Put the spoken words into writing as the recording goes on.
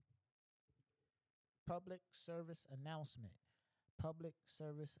Public service announcement. Public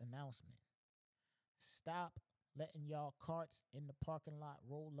service announcement. Stop letting y'all carts in the parking lot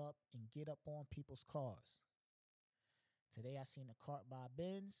roll up and get up on people's cars. Today I seen a cart by a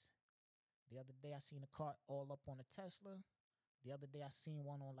Benz. The other day I seen a cart all up on a Tesla. The other day I seen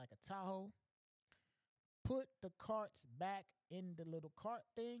one on like a Tahoe. Put the carts back in the little cart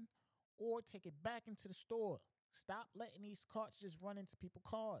thing or take it back into the store. Stop letting these carts just run into people's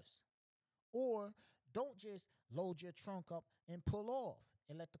cars. Or don't just load your trunk up and pull off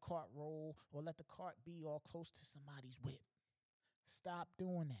and let the cart roll or let the cart be all close to somebody's whip. Stop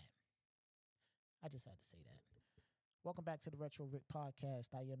doing that. I just had to say that. Welcome back to the Retro Rick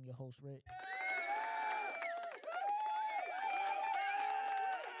Podcast. I am your host, Rick.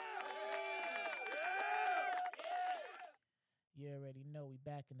 You already know we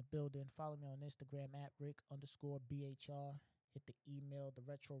back in the building. Follow me on Instagram at Rick_BHR. Hit the email,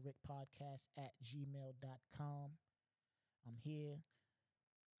 theretrorickpodcast @gmail.com. I'm here.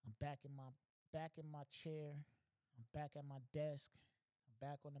 I'm back in my chair. I'm back at my desk. I'm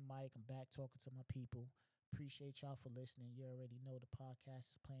back on the mic. I'm back talking to my people. Appreciate y'all for listening. You already know the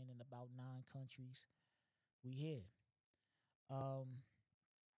podcast is playing in about 9 countries. We here.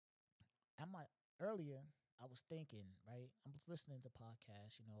 Earlier, I was thinking, right? I was listening to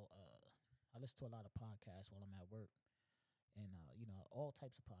podcasts. I listen to a lot of podcasts while I'm at work. And, all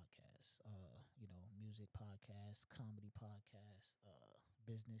types of podcasts, music podcasts, comedy podcasts,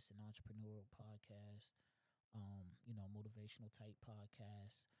 business and entrepreneurial podcasts, motivational type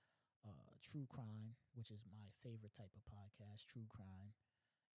podcasts, true crime, which is my favorite type of podcast, true crime.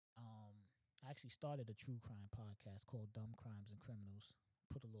 I actually started a true crime podcast called Dumb Crimes and Criminals,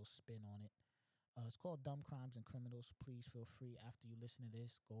 put a little spin on it. It's called Dumb Crimes and Criminals. Please feel free, after you listen to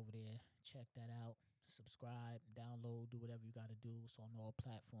this, go over there, check that out. Subscribe, download, do whatever you got to do. It's on all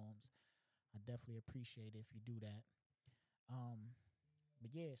platforms. I definitely appreciate it if you do that. But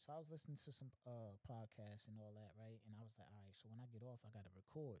yeah, so I was listening to some podcasts and all that, right? And I was like, all right, so when I get off, I got to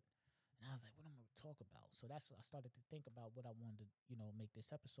record. And I was like, what am I going to talk about? So that's what I started to think about what I wanted to, make this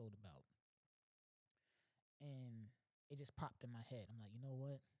episode about. And it just popped in my head. I'm like, you know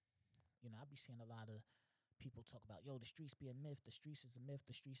what? I be seeing a lot of people talk about, the streets be a myth. The streets is a myth.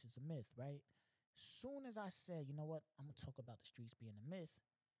 The streets is a myth, right? Soon as I said, you know what, I'm going to talk about the streets being a myth,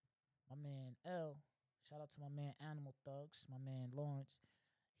 my man L, shout out to my man Animal Thugs, my man Lawrence,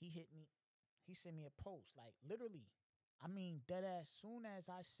 he sent me a post, like literally, dead ass, soon as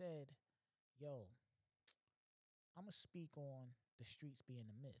I said, I'm going to speak on the streets being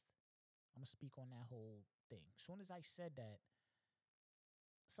a myth. I'm going to speak on that whole thing. Soon as I said that,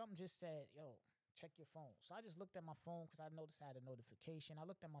 something just said, check your phone. So I just looked at my phone because I noticed I had a notification. I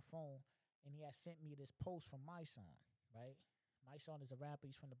looked at my phone and he had sent me this post from my son, right? My son is a rapper.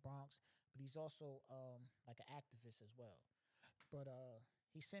 He's from the Bronx, but he's also like an activist as well. But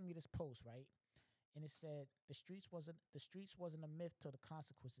he sent me this post, right? And it said, the streets wasn't a myth till the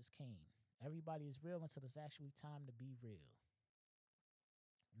consequences came. Everybody is real until it's actually time to be real.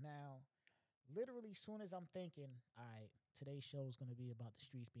 Now, literally, soon as I'm thinking, all right, today's show is going to be about the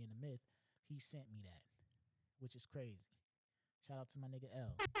streets being a myth, he sent me that, which is crazy. Shout out to my nigga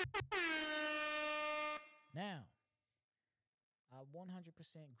L. Now, I 100%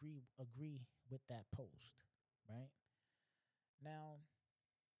 agree with that post, right? Now,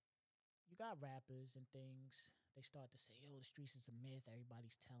 you got rappers and things. They start to say, the streets is a myth.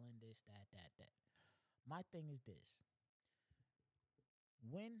 Everybody's telling this, that. My thing is this.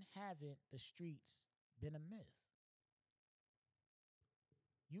 When haven't the streets been a myth?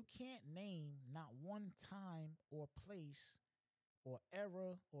 You can't name not one time or place or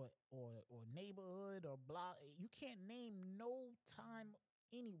era or neighborhood or block. You can't name no time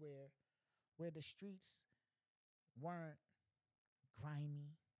anywhere where the streets weren't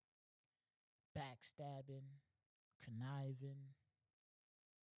grimy, backstabbing, conniving,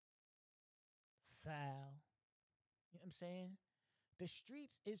 foul. You know what I'm saying? The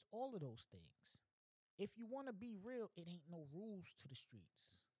streets is all of those things. If you want to be real, it ain't no rules to the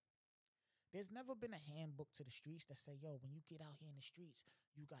streets. There's never been a handbook to the streets that say, when you get out here in the streets,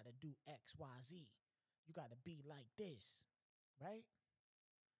 you got to do X, Y, Z. You got to be like this, right?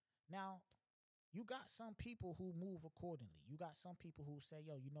 Now, you got some people who move accordingly. You got some people who say,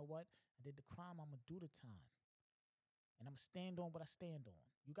 you know what? I did the crime, I'm going to do the time. And I'm going to stand on what I stand on.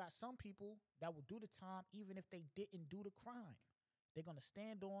 You got some people that will do the time even if they didn't do the crime. They're going to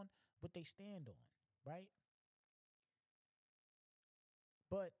stand on what they stand on, right?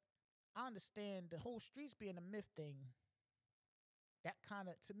 But I understand the whole streets being a myth thing. That kind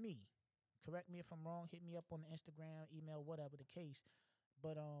of, to me, correct me if I'm wrong, hit me up on the Instagram, email, whatever the case.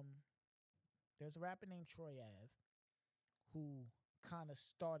 But There's a rapper named Troy Ave who kind of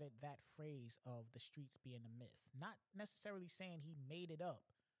started that phrase of the streets being a myth. Not necessarily saying he made it up,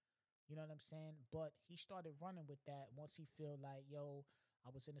 you know what I'm saying? But he started running with that once he feel like, yo,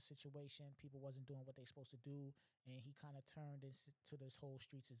 I was in a situation, people wasn't doing what they supposed to do, and he kind of turned into this whole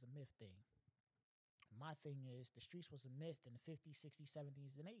streets is a myth thing. My thing is, the streets was a myth in the 50s, 60s,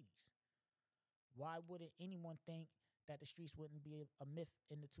 70s, and 80s. Why wouldn't anyone think that the streets wouldn't be a myth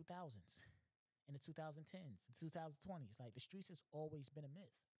in the 2000s, in the 2010s, the 2020s? Like, the streets has always been a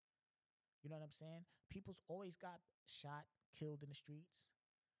myth. You know what I'm saying? People's always got shot, killed in the streets,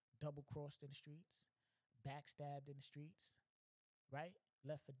 double crossed in the streets, backstabbed in the streets, right?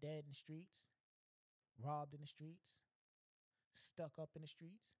 Left for dead in the streets, robbed in the streets, stuck up in the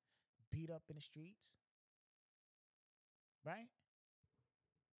streets, beat up in the streets, right?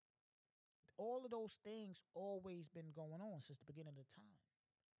 All of those things always been going on since the beginning of the time.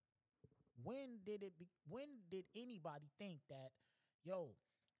 When did anybody think that, yo,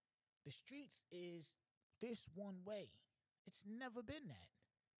 the streets is this one way? It's never been that.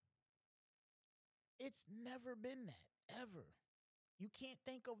 It's never been that, ever. You can't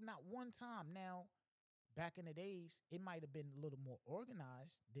think of not one time. Now, back in the days, it might have been a little more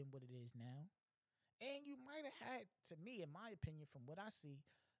organized than what it is now. And you might have had, to me, in my opinion, from what I see,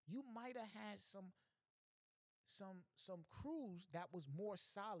 you might have had some crews that was more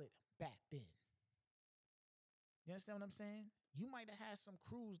solid back then. You understand what I'm saying? You might have had some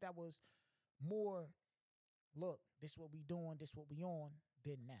crews that was more, look, this what we doing, this what we on,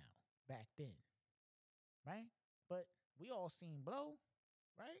 than now, back then. Right? But we all seen Blow,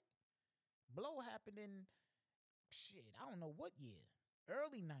 right? Blow happened in, I don't know what year.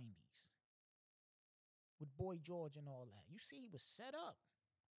 Early 90s. With Boy George and all that. You see, he was set up.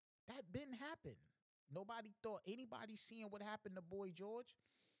 That been happened. Nobody thought, anybody seeing what happened to Boy George,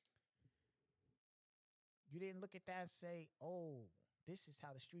 you didn't look at that and say, oh, this is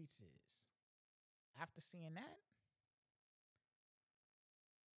how the streets is. After seeing that,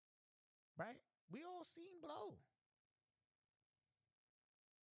 right? We all seen Blow.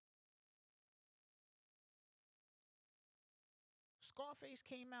 Scarface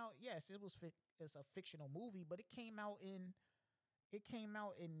came out, yes, it's a fictional movie, but it came out in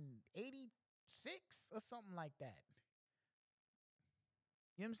 86 or something like that.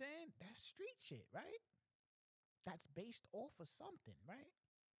 You know what I'm saying? That's street shit, right? That's based off of something, right?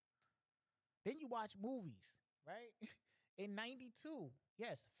 Then you watch movies, right? In 92,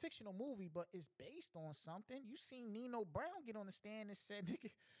 yes, fictional movie, but it's based on something. You seen Nino Brown get on the stand and said,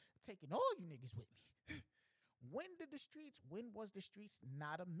 nigga, I'm taking all you niggas with me. When was the streets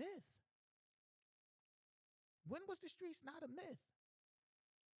not a myth? When was the streets not a myth?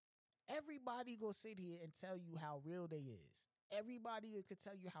 Everybody gonna sit here and tell you how real they is. Everybody could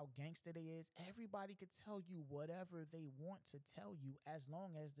tell you how gangster they is. Everybody could tell you whatever they want to tell you as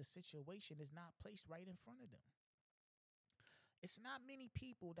long as the situation is not placed right in front of them. It's not many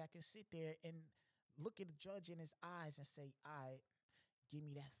people that can sit there and look at a judge in his eyes and say, all right, give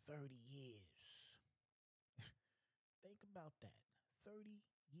me that 30 years. Think about that. 30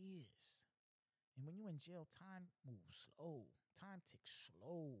 years. And when you're in jail, time moves slow. Time ticks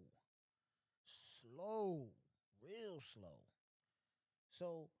slow. Slow. Real slow.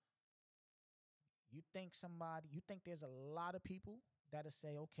 So you think there's a lot of people that'll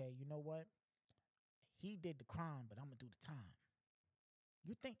say, okay, you know what? He did the crime, but I'm going to do the time.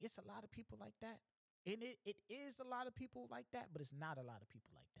 You think it's a lot of people like that? And it is a lot of people like that, but it's not a lot of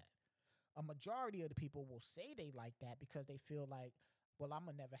people like that. A majority of the people will say they like that because they feel like, well, I'm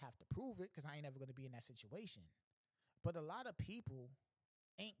going to never have to prove it because I ain't never going to be in that situation. But a lot of people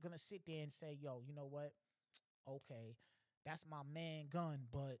ain't going to sit there and say, yo, you know what? Okay, that's my man gun,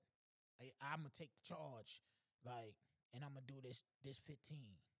 but I'm going to take the charge. Like, and I'm going to do this 15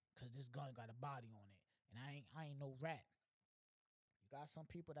 because this gun got a body on it. And I ain't no rat. You got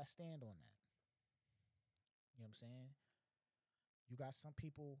some people that stand on that. You know what I'm saying? You got some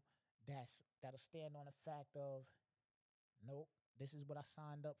people that'll stand on the fact of, nope, this is what I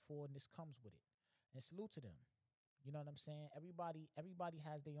signed up for and this comes with it. And salute to them. You know what I'm saying? Everybody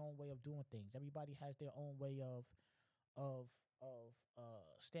has their own way of doing things. Everybody has their own way of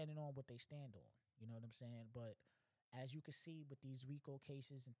standing on what they stand on. You know what I'm saying? But as you can see with these RICO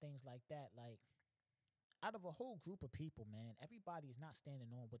cases and things like that, like, out of a whole group of people, man, everybody is not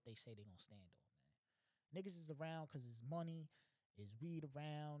standing on what they say they're going to stand on, man. Niggas is around because it's money, it's weed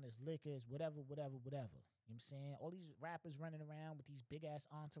around, it's liquor, it's whatever. You know what I'm saying? All these rappers running around with these big-ass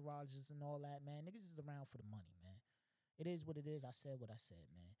entourages and all that, man. Niggas is around for the money, man. It is what it is. I said what I said,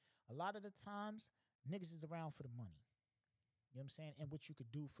 man. A lot of the times, niggas is around for the money. You know what I'm saying? And what you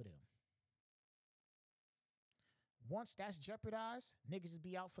could do for them. once that's jeopardized, niggas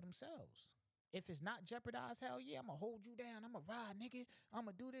be out for themselves. If it's not jeopardized, hell yeah, I'm going to hold you down. I'm going to ride, nigga. I'm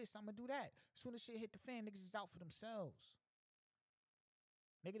going to do this. I'm going to do that. Soon as shit hit the fan, niggas is out for themselves.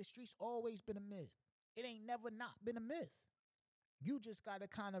 Nigga, the streets always been a myth. It ain't never not been a myth. You just got to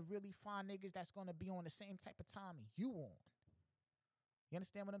kind of really find niggas that's going to be on the same type of timing you on. You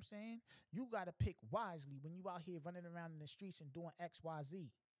understand what I'm saying? You got to pick wisely when you out here running around in the streets and doing X, Y,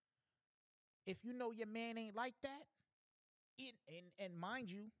 Z. If you know your man ain't like that, and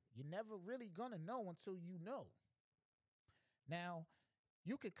mind you, you're never really going to know until you know. Now,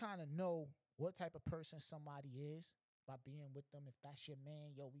 you could kind of know what type of person somebody is by being with them. If that's your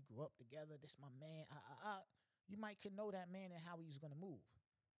man, yo, we grew up together, this my man, you might could know that man and how he's going to move.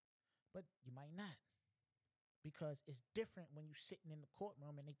 But you might not. Because it's different when you sitting in the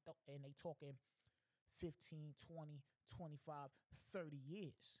courtroom and they talking 15, 20, 25, 30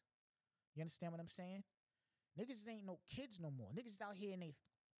 years. You understand what I'm saying? Niggas ain't no kids no more. Niggas out here in their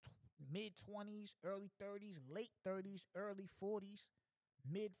mid-20s, early 30s, late 30s, early 40s,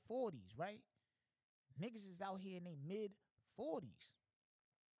 mid-40s, right? Niggas is out here in their mid-40s.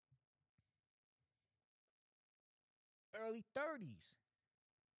 Early 30s.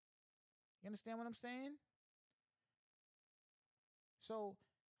 You understand what I'm saying? So,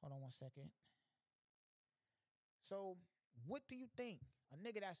 hold on one second. So, what do you think? A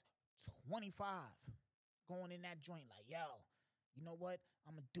nigga that's 25 going in that joint like, yo, you know what?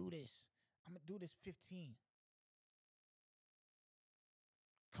 I'm going to do this. I'm going to do this 15.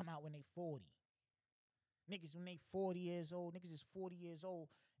 Come out when they 40. Niggas when they 40 years old, niggas is 40 years old,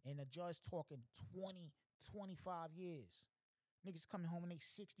 and the judge talking 20, 25 years. Niggas coming home when they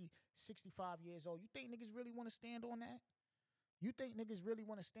 60, 65 years old. You think niggas really want to stand on that? You think niggas really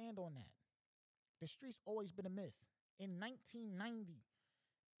want to stand on that? The streets always been a myth. In 1990,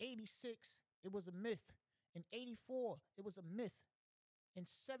 86, it was a myth. In 84, it was a myth. In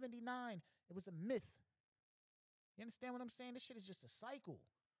 79, it was a myth. You understand what I'm saying? This shit is just a cycle.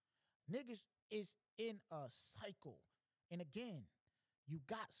 Niggas is in a cycle. And again, you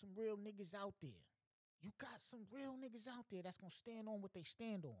got some real niggas out there. You got some real niggas out there that's going to stand on what they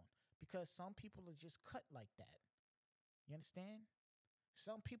stand on. Because some people are just cut like that. You understand?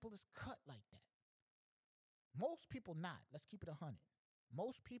 Some people is cut like that. Most people not. Let's keep it 100.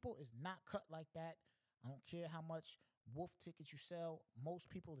 Most people is not cut like that. I don't care how much wolf tickets you sell. Most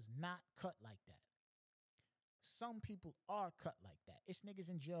people is not cut like that. Some people are cut like that. It's niggas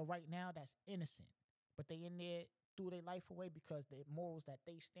in jail right now that's innocent. But they in there threw their life away because the morals that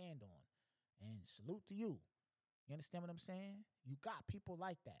they stand on. And salute to you. You understand what I'm saying? You got people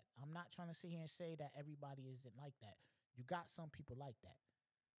like that. I'm not trying to sit here and say that everybody isn't like that. You got some people like that.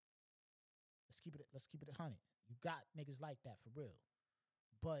 Let's keep it 100. You got niggas like that for real.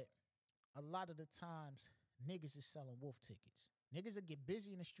 But a lot of the times, niggas is selling wolf tickets. Niggas will get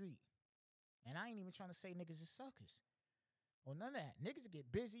busy in the street. And I ain't even trying to say niggas is suckers. Or none of that. Niggas will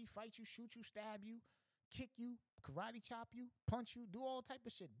get busy, fight you, shoot you, stab you, kick you, karate chop you, punch you, do all type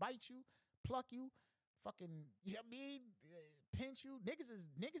of shit. Bite you, pluck you, fucking, you know what I mean? Pinch you. Niggas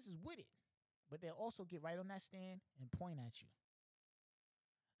is with it. But they'll also get right on that stand and point at you.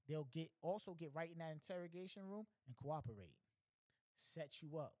 They'll also get right in that interrogation room and cooperate. Set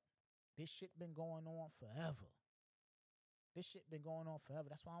you up. This shit been going on forever.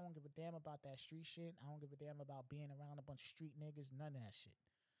 That's why I don't give a damn about that street shit. I don't give a damn about being around a bunch of street niggas. None of that shit.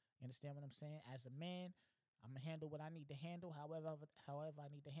 You understand what I'm saying? As a man, I'm going to handle what I need to handle however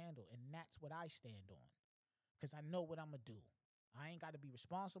I need to handle. And that's what I stand on. Because I know what I'm going to do. I ain't got to be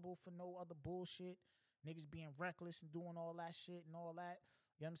responsible for no other bullshit. Niggas being reckless and doing all that shit and all that.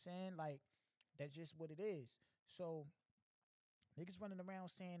 You know what I'm saying? Like, that's just what it is. So, niggas running around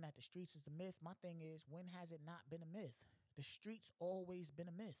saying that the streets is the myth. My thing is, when has it not been a myth? The streets always been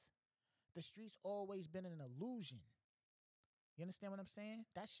a myth. The streets always been an illusion. You understand what I'm saying?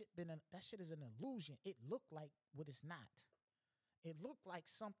 That shit is an illusion. It looked like what it's not. It looked like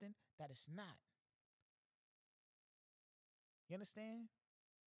something that it's not. You understand?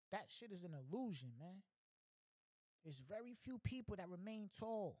 That shit is an illusion, man. There's very few people that remain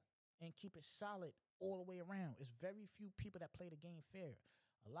tall and keep it solid all the way around. It's very few people that play the game fair.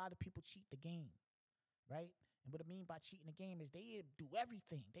 A lot of people cheat the game, right? And what I mean by cheating the game is they do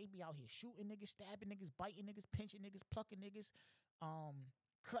everything. They be out here shooting niggas, stabbing niggas, biting niggas, pinching niggas, plucking niggas,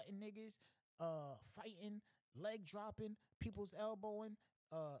 cutting niggas, fighting, leg dropping, people's elbowing,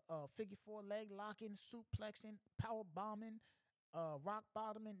 figure four leg locking, suplexing, power bombing, rock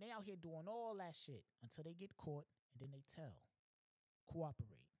bottoming. They out here doing all that shit until they get caught and then they tell.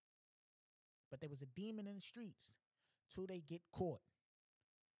 Cooperate. But there was a demon in the streets till they get caught.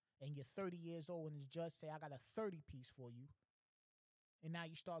 And and you're 30 years old and the judge say, I got a 30 piece for you. And now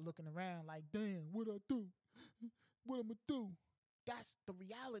you start looking around like, damn, what I do? What I'm going to do? That's the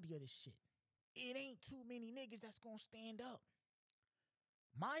reality of this shit. It ain't too many niggas that's going to stand up.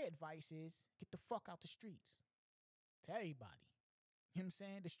 My advice is get the fuck out the streets to everybody. You know what I'm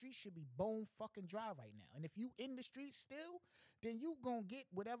saying? The streets should be bone fucking dry right now. And if you in the streets still, then you gonna get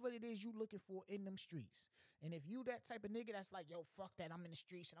whatever it is you looking for in them streets. And if you that type of nigga that's like, yo, fuck that, I'm in the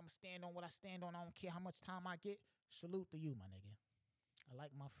streets and I'm gonna stand on what I stand on, I don't care how much time I get, salute to you, my nigga. I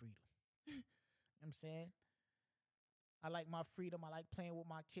like my freedom. You know what I'm saying? I like my freedom. I like playing with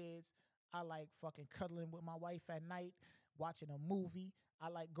my kids. I like fucking cuddling with my wife at night, watching a movie. I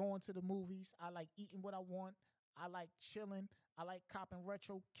like going to the movies. I like eating what I want. I like chilling. I like copping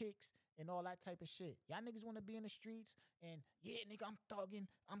retro kicks and all that type of shit. Y'all niggas want to be in the streets and, yeah, nigga, I'm thugging.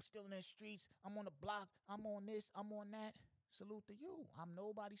 I'm still in the streets. I'm on the block. I'm on this. I'm on that. Salute to you. I'm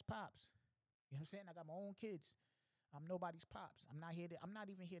nobody's pops. You know what I'm saying? I got my own kids. I'm nobody's pops. I'm not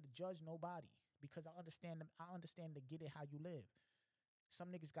even here to judge nobody because I understand to get it how you live. Some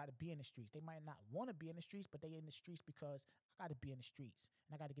niggas got to be in the streets. They might not want to be in the streets, but they in the streets because I got to be in the streets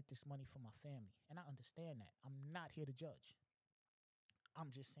and I got to get this money for my family. And I understand that. I'm not here to judge. I'm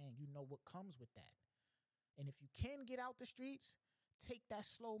just saying, you know what comes with that. And if you can get out the streets, take that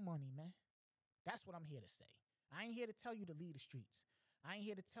slow money, man. That's what I'm here to say. I ain't here to tell you to leave the streets. I ain't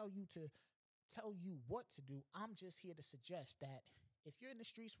here to tell you what to do. I'm just here to suggest that if you're in the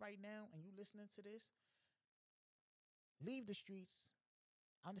streets right now and you listening to this, leave the streets.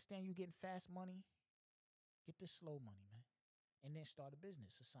 I understand you getting fast money. Get this slow money, man. And then start a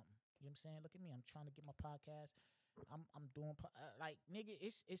business or something. You know what I'm saying? Look at me. I'm trying to get my podcast. I'm doing like, nigga,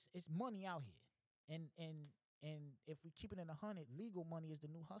 it's money out here. And if we keep it in 100, legal money is the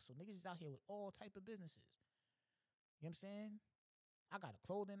new hustle. Niggas is out here with all type of businesses. You know what I'm saying? I got a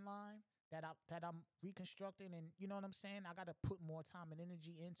clothing line that I'm reconstructing, and you know what I'm saying? I got to put more time and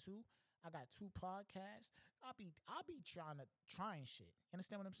energy into. I got 2 podcasts. I'll be trying shit. You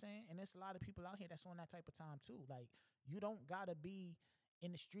understand what I'm saying? And there's a lot of people out here that's on that type of time too. Like, you don't gotta be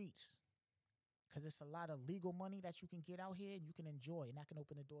in the streets because it's a lot of legal money that you can get out here and you can enjoy, and that can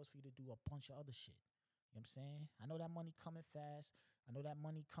open the doors for you to do a bunch of other shit. You know what I'm saying? I know that money coming fast. I know that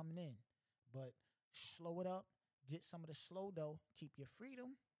money coming in, but slow it up. Get some of the slow dough. Keep your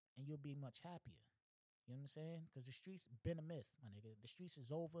freedom, and you'll be much happier. You know what I'm saying? Because the streets been a myth, my nigga. The streets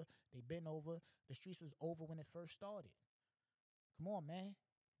is over. They been over. The streets was over when it first started. Come on, man.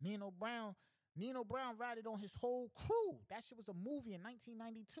 Nino Brown ratted on his whole crew. That shit was a movie in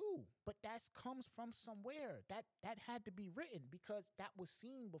 1992. But that comes from somewhere. That had to be written because that was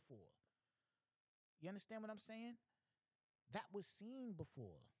seen before. You understand what I'm saying? That was seen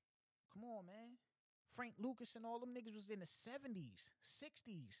before. Come on, man. Frank Lucas and all them niggas was in the 70s,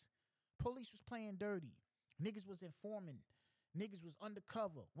 60s. Police was playing dirty. Niggas was informing. Niggas was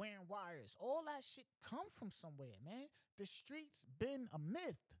undercover, wearing wires. All that shit come from somewhere, man. The streets been a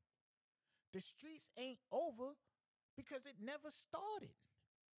myth. The streets ain't over because it never started.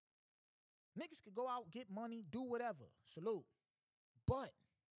 Niggas could go out, get money, do whatever. Salute. But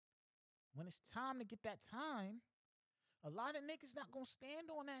when it's time to get that time, a lot of niggas not gonna stand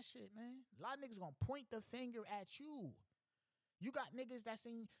on that shit, man. A lot of niggas gonna point the finger at you. You got niggas that's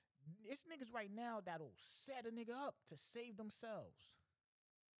in... It's niggas right now that'll set a nigga up to save themselves.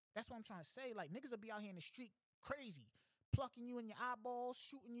 That's what I'm trying to say. Like, niggas will be out here in the street crazy, plucking you in your eyeballs,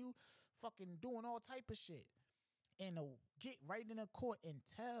 shooting you, fucking doing all type of shit. And they'll get right in the court and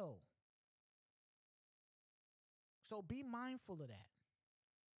tell. So be mindful of that.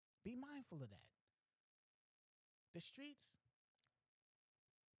 Be mindful of that. The streets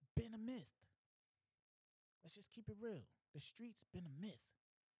been a myth. Let's just keep it real. The streets been a myth.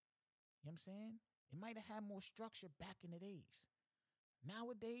 You know what I'm saying? It might have had more structure back in the days.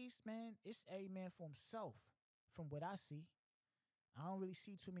 Nowadays, man, it's every man for himself from what I see. I don't really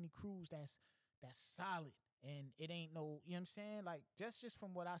see too many crews that's solid. And it ain't no, you know what I'm saying? Like, just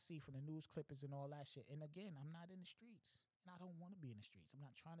from what I see from the news clippers and all that shit. And again, I'm not in the streets. And I don't want to be in the streets. I'm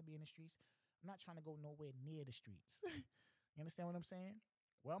not trying to be in the streets. I'm not trying to go nowhere near the streets. You understand what I'm saying?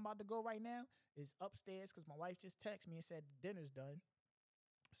 Where I'm about to go right now is upstairs because my wife just texted me and said dinner's done.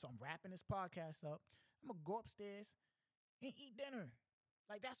 So I'm wrapping this podcast up. I'm going to go upstairs and eat dinner.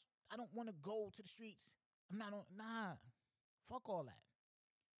 Like, I don't want to go to the streets. Fuck all that.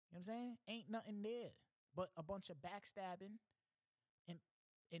 You know what I'm saying? Ain't nothing there but a bunch of backstabbing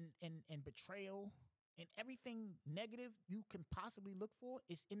and betrayal and everything negative you can possibly look for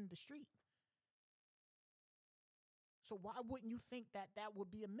is in the street. So why wouldn't you think that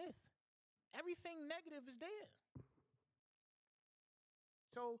would be a myth? Everything negative is there.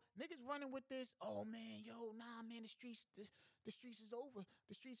 So niggas running with this, oh man, yo, nah, man, the streets is over.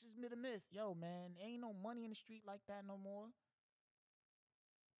 The streets is a myth. Yo, man, ain't no money in the street like that no more.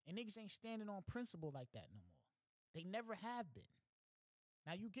 And niggas ain't standing on principle like that no more. They never have been.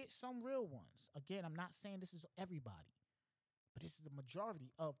 Now you get some real ones. Again, I'm not saying this is everybody, but this is the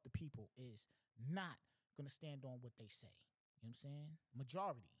majority of the people is not gonna stand on what they say. You know what I'm saying?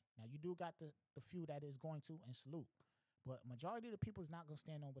 Majority. Now you do got the few that is going to, and salute. But majority of the people is not gonna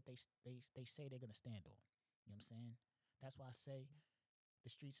stand on what they say they're gonna stand on. You know what I'm saying? That's why I say the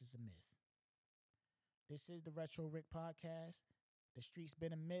streets is a myth. This is the Retro Rick Podcast. The streets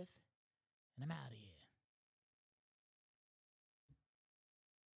been a myth, and I'm out of here.